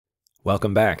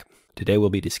Welcome back. Today we'll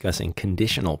be discussing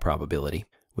conditional probability,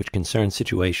 which concerns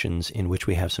situations in which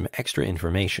we have some extra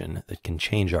information that can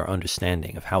change our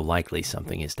understanding of how likely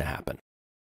something is to happen.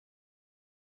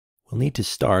 We'll need to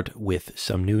start with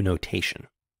some new notation.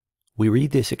 We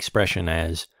read this expression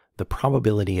as the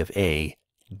probability of A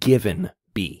given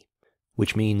B,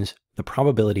 which means the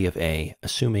probability of A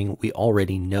assuming we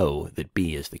already know that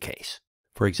B is the case.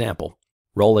 For example,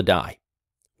 roll a die.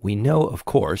 We know, of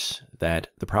course, that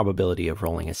the probability of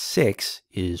rolling a 6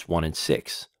 is 1 in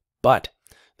 6, but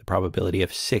the probability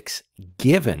of 6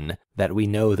 given that we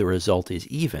know the result is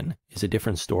even is a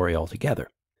different story altogether.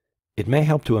 It may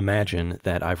help to imagine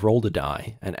that I've rolled a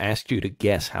die and asked you to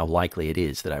guess how likely it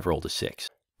is that I've rolled a 6.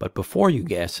 But before you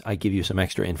guess, I give you some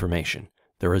extra information.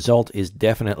 The result is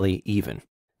definitely even.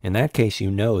 In that case, you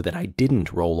know that I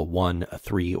didn't roll a 1, a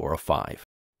 3, or a 5.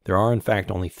 There are in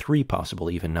fact only 3 possible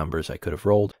even numbers I could have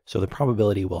rolled, so the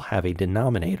probability will have a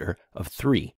denominator of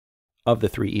 3. Of the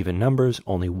 3 even numbers,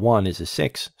 only 1 is a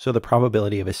 6, so the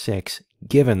probability of a 6,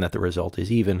 given that the result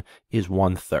is even, is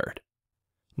 1/3.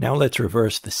 Now let's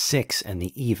reverse the 6 and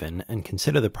the even and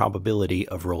consider the probability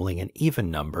of rolling an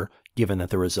even number, given that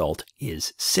the result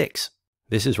is 6.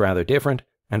 This is rather different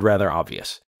and rather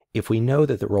obvious. If we know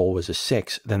that the roll was a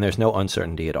 6, then there's no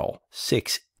uncertainty at all.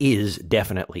 6 is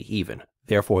definitely even.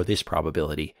 Therefore, this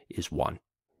probability is 1.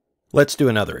 Let's do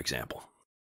another example.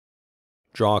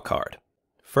 Draw a card.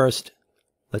 First,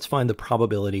 let's find the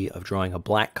probability of drawing a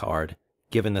black card,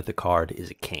 given that the card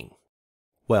is a king.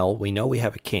 Well, we know we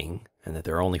have a king, and that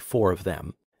there are only 4 of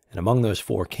them, and among those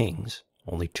 4 kings,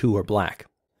 only 2 are black.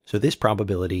 So this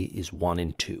probability is 1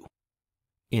 in 2.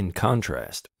 In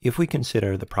contrast, if we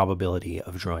consider the probability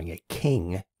of drawing a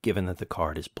king, given that the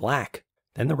card is black,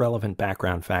 then the relevant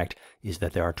background fact is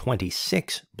that there are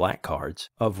 26 black cards,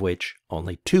 of which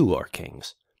only 2 are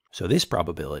kings. So this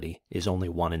probability is only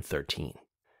 1 in 13.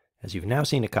 As you've now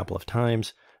seen a couple of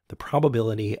times, the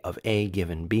probability of A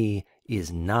given B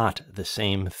is not the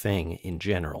same thing in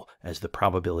general as the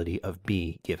probability of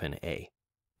B given A.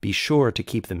 Be sure to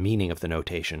keep the meaning of the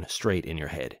notation straight in your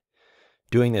head.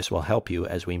 Doing this will help you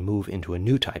as we move into a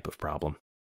new type of problem,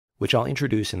 which I'll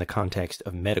introduce in the context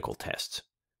of medical tests.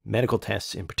 Medical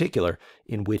tests in particular,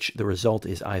 in which the result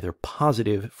is either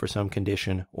positive for some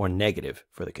condition or negative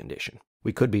for the condition.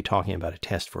 We could be talking about a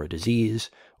test for a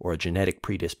disease, or a genetic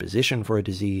predisposition for a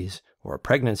disease, or a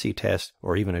pregnancy test,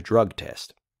 or even a drug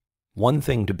test. One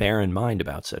thing to bear in mind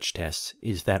about such tests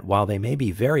is that while they may be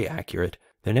very accurate,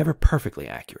 they're never perfectly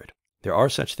accurate. There are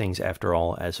such things, after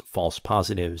all, as false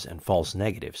positives and false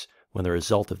negatives, when the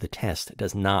result of the test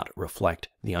does not reflect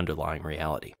the underlying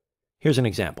reality. Here's an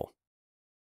example.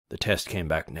 The test came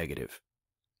back negative.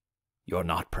 You're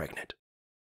not pregnant.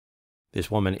 This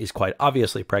woman is quite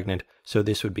obviously pregnant, so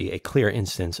this would be a clear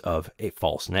instance of a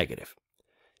false negative.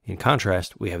 In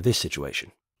contrast, we have this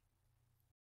situation.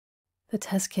 The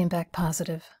test came back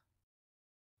positive.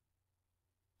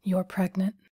 You're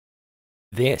pregnant.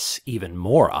 This, even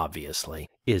more obviously,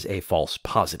 is a false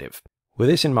positive. With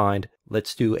this in mind,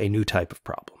 let's do a new type of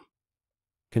problem.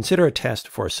 Consider a test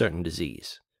for a certain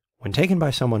disease. When taken by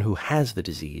someone who has the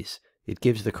disease, it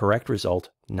gives the correct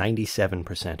result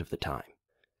 97% of the time.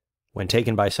 When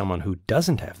taken by someone who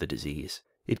doesn't have the disease,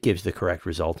 it gives the correct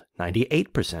result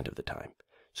 98% of the time.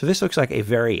 So this looks like a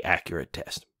very accurate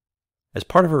test. As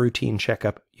part of a routine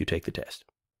checkup, you take the test.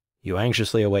 You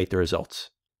anxiously await the results,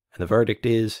 and the verdict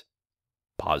is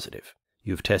positive.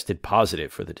 You've tested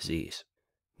positive for the disease.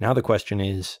 Now the question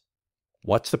is,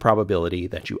 what's the probability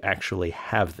that you actually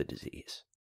have the disease?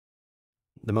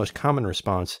 The most common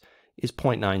response is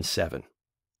 0.97.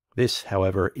 This,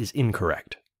 however, is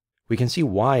incorrect. We can see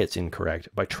why it's incorrect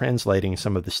by translating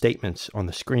some of the statements on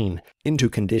the screen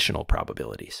into conditional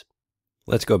probabilities.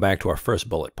 Let's go back to our first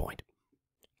bullet point.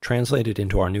 Translated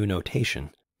into our new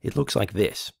notation, it looks like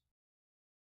this.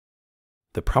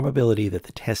 The probability that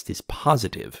the test is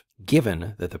positive,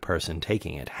 given that the person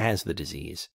taking it has the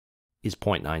disease, is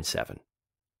 0.97.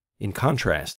 In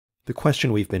contrast, the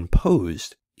question we've been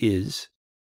posed is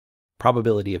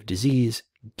probability of disease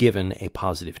given a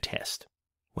positive test.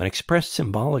 When expressed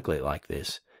symbolically like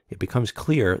this, it becomes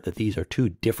clear that these are 2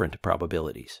 different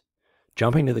probabilities.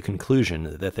 Jumping to the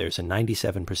conclusion that there's a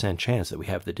 97% chance that we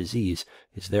have the disease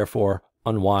is therefore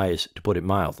unwise, to put it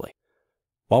mildly.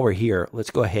 While we're here, let's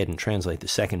go ahead and translate the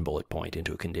second bullet point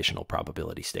into a conditional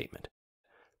probability statement.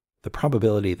 The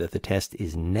probability that the test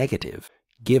is negative,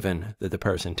 given that the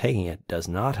person taking it does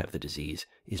not have the disease,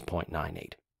 is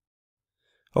 0.98.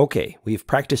 Okay, we've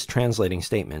practiced translating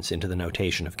statements into the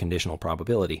notation of conditional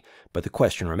probability, but the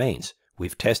question remains.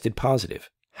 We've tested positive.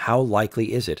 How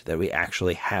likely is it that we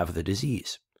actually have the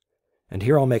disease? And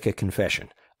here I'll make a confession.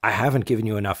 I haven't given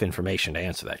you enough information to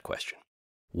answer that question.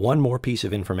 One more piece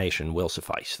of information will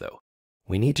suffice, though.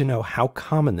 We need to know how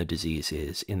common the disease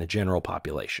is in the general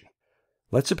population.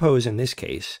 Let's suppose in this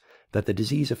case that the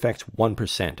disease affects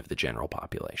 1% of the general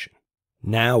population.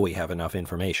 Now we have enough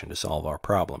information to solve our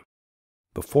problem.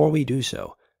 Before we do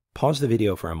so, pause the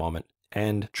video for a moment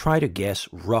and try to guess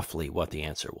roughly what the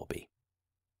answer will be.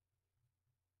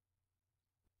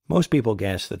 Most people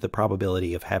guess that the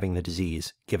probability of having the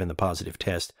disease, given the positive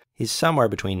test, is somewhere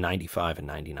between 95 and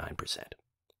 99%.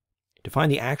 To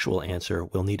find the actual answer,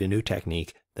 we'll need a new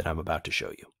technique that I'm about to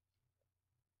show you.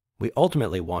 We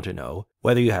ultimately want to know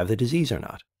whether you have the disease or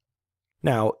not.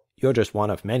 Now, you're just one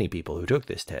of many people who took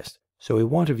this test, so we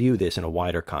want to view this in a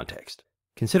wider context.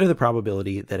 Consider the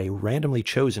probability that a randomly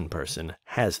chosen person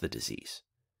has the disease.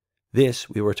 This,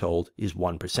 we were told, is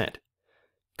 1%.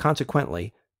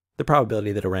 Consequently, the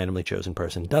probability that a randomly chosen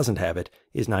person doesn't have it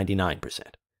is 99%.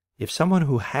 If someone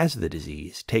who has the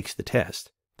disease takes the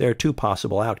test, there are two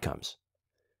possible outcomes.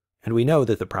 And we know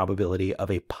that the probability of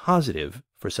a positive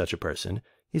for such a person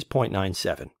is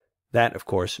 0.97. That, of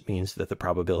course, means that the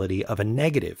probability of a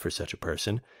negative for such a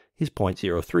person is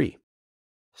 0.03.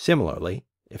 Similarly,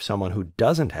 if someone who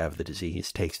doesn't have the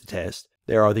disease takes the test,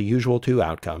 there are the usual two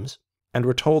outcomes, and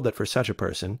we're told that for such a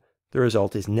person, the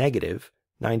result is negative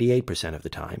 98% of the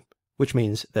time, which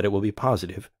means that it will be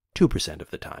positive 2%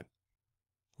 of the time.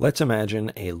 Let's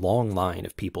imagine a long line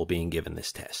of people being given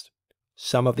this test.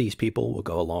 Some of these people will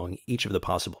go along each of the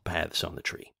possible paths on the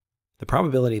tree. The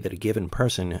probability that a given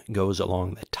person goes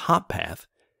along the top path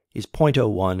is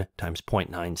 0.01 times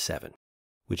 0.97,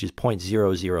 which is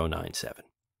 0.0097.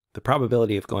 The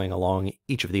probability of going along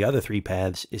each of the other three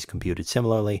paths is computed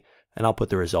similarly, and I'll put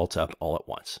the results up all at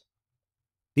once.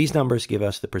 These numbers give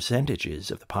us the percentages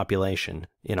of the population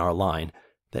in our line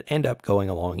that end up going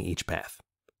along each path.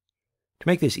 To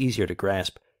make this easier to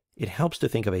grasp, it helps to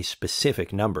think of a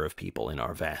specific number of people in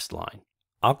our vast line.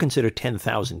 I'll consider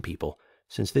 10,000 people,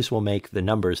 since this will make the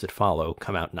numbers that follow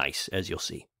come out nice, as you'll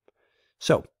see.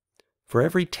 So, for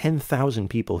every 10,000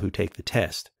 people who take the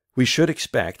test, we should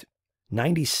expect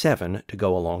 97 to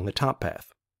go along the top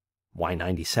path. Why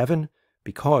 97?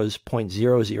 Because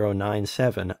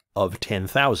 0.0097 of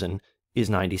 10,000 is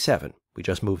 97. We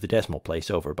just moved the decimal place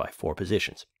over by 4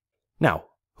 positions. Now,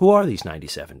 who are these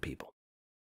 97 people?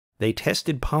 They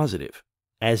tested positive,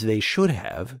 as they should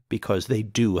have because they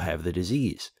do have the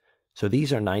disease. So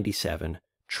these are 97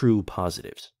 true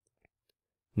positives.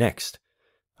 Next,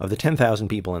 of the 10,000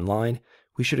 people in line,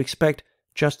 we should expect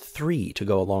just 3 to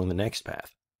go along the next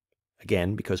path.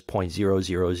 Again, because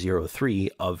 0.0003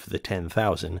 of the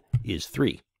 10,000 is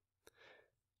 3.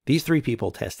 These 3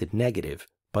 people tested negative,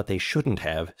 but they shouldn't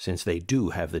have since they do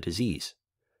have the disease.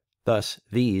 Thus,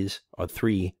 these are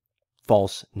 3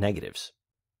 false negatives.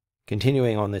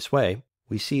 Continuing on this way,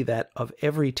 we see that of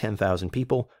every 10,000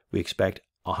 people, we expect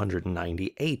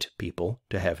 198 people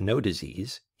to have no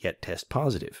disease, yet test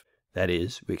positive. That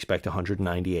is, we expect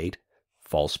 198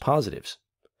 false positives.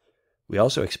 We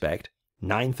also expect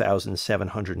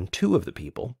 9,702 of the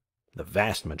people, the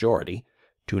vast majority,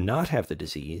 to not have the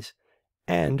disease,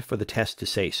 and for the test to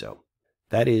say so.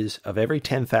 That is, of every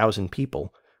 10,000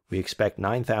 people, we expect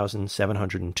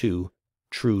 9,702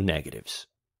 true negatives.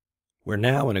 We're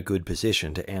now in a good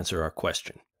position to answer our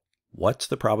question. What's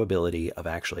the probability of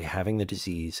actually having the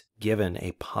disease given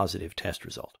a positive test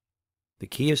result? The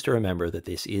key is to remember that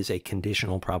this is a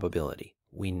conditional probability.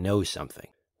 We know something.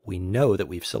 We know that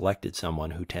we've selected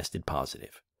someone who tested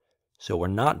positive. So we're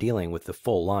not dealing with the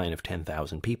full line of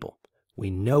 10,000 people. We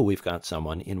know we've got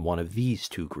someone in one of these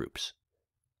two groups.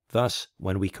 Thus,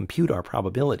 when we compute our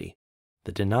probability,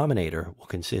 the denominator will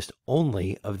consist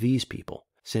only of these people,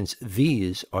 since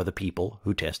these are the people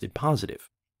who tested positive.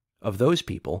 Of those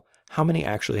people, how many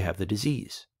actually have the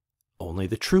disease? Only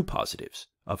the true positives,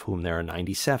 of whom there are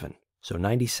 97. So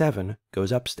 97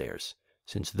 goes upstairs,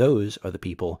 since those are the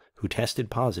people who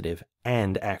tested positive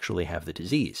and actually have the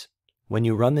disease. When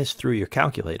you run this through your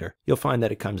calculator, you'll find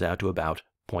that it comes out to about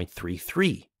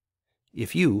 0.33.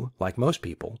 If you, like most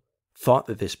people, thought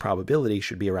that this probability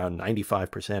should be around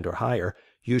 95% or higher,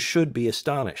 you should be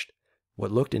astonished.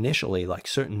 What looked initially like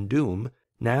certain doom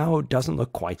now doesn't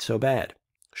look quite so bad.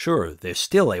 Sure, there's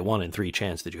still a 1 in 3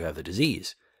 chance that you have the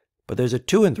disease, but there's a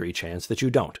 2 in 3 chance that you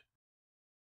don't.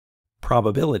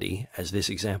 Probability, as this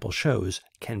example shows,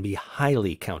 can be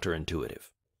highly counterintuitive.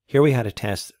 Here we had a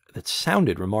test that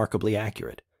sounded remarkably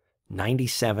accurate.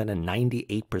 97 and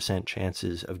 98%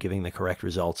 chances of giving the correct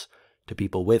results to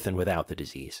people with and without the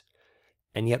disease.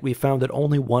 And yet we found that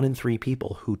only 1 in 3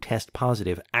 people who test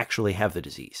positive actually have the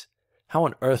disease. How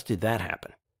on earth did that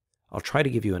happen? I'll try to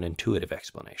give you an intuitive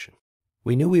explanation.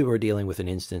 We knew we were dealing with an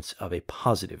instance of a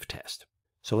positive test.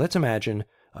 So let's imagine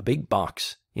a big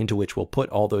box into which we'll put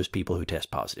all those people who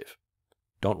test positive.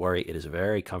 Don't worry, it is a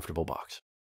very comfortable box.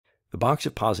 The box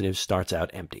of positives starts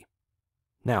out empty.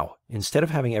 Now, instead of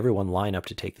having everyone line up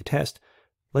to take the test,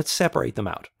 let's separate them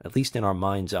out, at least in our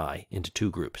mind's eye, into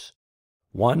two groups.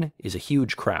 One is a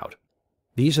huge crowd.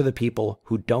 These are the people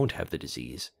who don't have the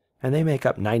disease, and they make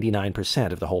up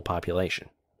 99% of the whole population.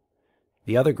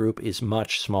 The other group is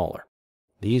much smaller.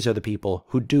 These are the people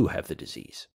who do have the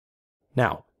disease.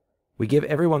 Now, we give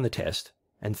everyone the test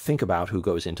and think about who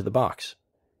goes into the box.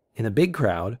 In the big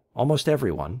crowd, almost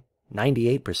everyone,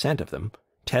 98% of them,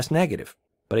 test negative,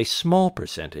 but a small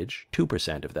percentage,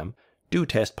 2% of them, do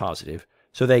test positive,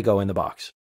 so they go in the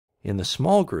box. In the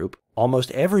small group,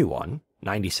 almost everyone,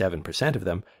 97% of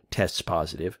them, tests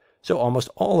positive, so almost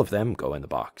all of them go in the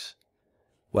box.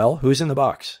 Well, who's in the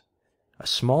box? A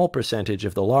small percentage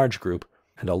of the large group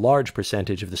and a large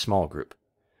percentage of the small group.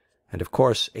 And of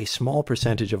course, a small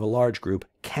percentage of a large group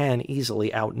can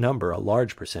easily outnumber a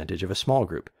large percentage of a small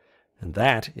group, and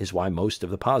that is why most of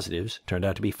the positives turned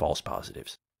out to be false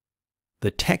positives.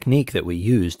 The technique that we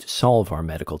used to solve our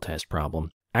medical test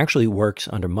problem actually works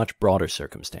under much broader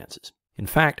circumstances. In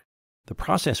fact, the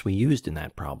process we used in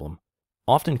that problem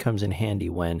often comes in handy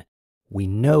when we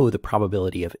know the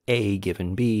probability of A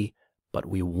given B, but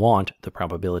we want the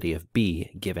probability of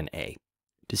B given A.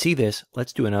 To see this,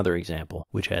 let's do another example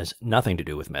which has nothing to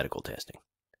do with medical testing.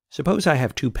 Suppose I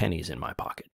have 2 pennies in my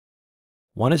pocket.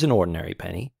 One is an ordinary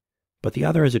penny, but the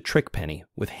other is a trick penny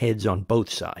with heads on both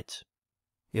sides.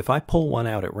 If I pull one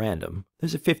out at random,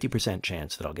 there's a 50%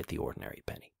 chance that I'll get the ordinary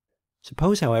penny.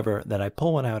 Suppose, however, that I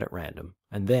pull one out at random,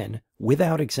 and then,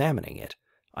 without examining it,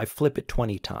 I flip it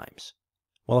 20 times.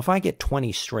 Well, if I get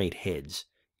 20 straight heads,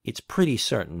 it's pretty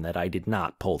certain that I did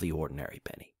not pull the ordinary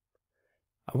penny.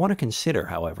 I want to consider,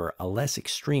 however, a less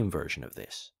extreme version of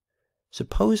this.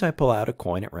 Suppose I pull out a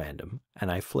coin at random,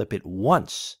 and I flip it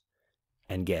once,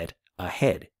 and get a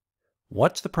head.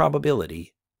 What's the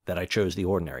probability that I chose the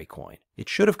ordinary coin? It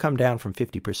should have come down from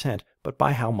 50%, but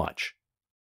by how much?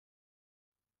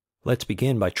 Let's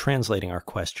begin by translating our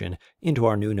question into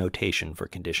our new notation for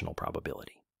conditional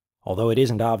probability. Although it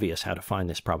isn't obvious how to find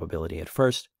this probability at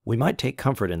first, we might take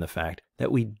comfort in the fact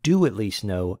that we do at least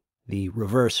know the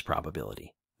reverse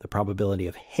probability, the probability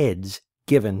of heads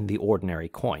given the ordinary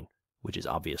coin, which is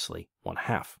obviously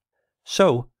 1/2.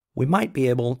 So, we might be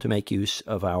able to make use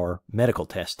of our medical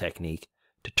test technique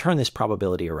to turn this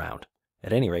probability around.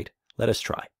 At any rate, let us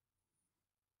try.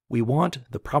 We want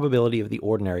the probability of the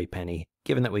ordinary penny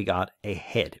given that we got a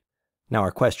head. Now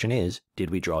our question is,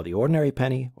 did we draw the ordinary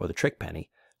penny or the trick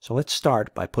penny? So let's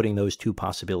start by putting those two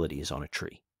possibilities on a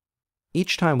tree.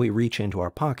 Each time we reach into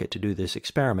our pocket to do this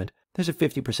experiment, there's a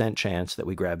 50% chance that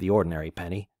we grab the ordinary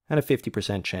penny and a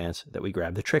 50% chance that we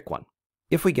grab the trick one.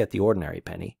 If we get the ordinary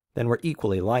penny, then we're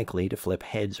equally likely to flip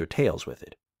heads or tails with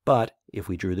it. But if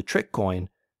we drew the trick coin,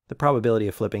 the probability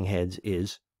of flipping heads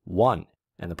is 1,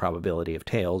 and the probability of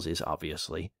tails is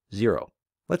obviously 0.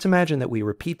 Let's imagine that we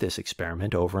repeat this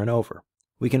experiment over and over.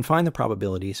 We can find the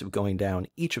probabilities of going down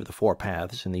each of the 4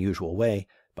 paths in the usual way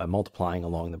by multiplying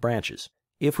along the branches.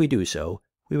 If we do so,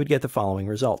 we would get the following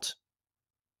results.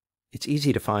 It's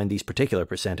easy to find these particular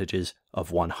percentages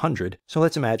of 100, so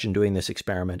let's imagine doing this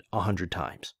experiment 100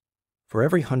 times. For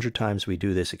every 100 times we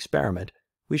do this experiment,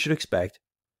 we should expect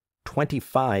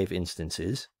 25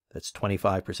 instances, that's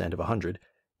 25% of 100,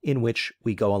 in which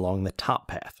we go along the top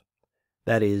path.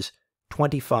 That is,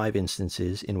 25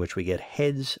 instances in which we get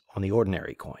heads on the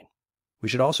ordinary coin. We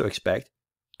should also expect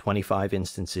 25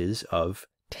 instances of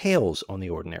tails on the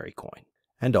ordinary coin,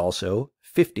 and also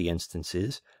 50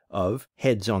 instances of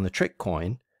heads on the trick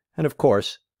coin, and of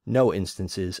course, no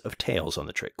instances of tails on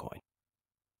the trick coin.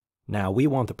 Now we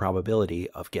want the probability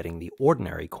of getting the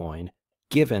ordinary coin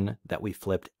given that we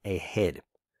flipped a head.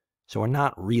 So we're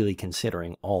not really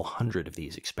considering all 100 of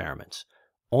these experiments,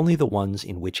 only the ones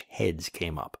in which heads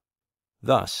came up.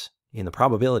 Thus, in the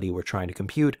probability we're trying to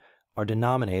compute, our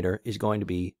denominator is going to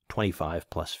be 25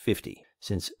 plus 50,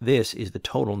 since this is the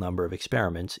total number of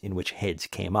experiments in which heads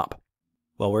came up.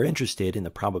 Well, we're interested in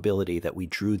the probability that we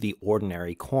drew the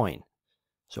ordinary coin.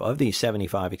 So of these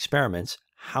 75 experiments,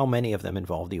 how many of them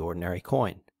involve the ordinary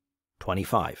coin?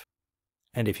 25.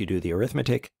 And if you do the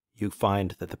arithmetic, you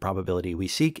find that the probability we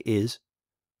seek is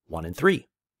 1 in 3.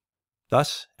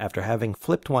 Thus, after having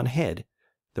flipped one head,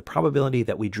 the probability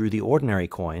that we drew the ordinary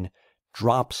coin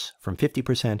drops from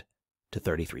 50% to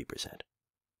 33%.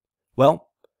 Well,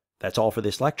 that's all for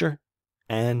this lecture,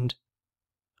 and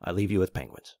I leave you with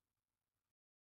penguins.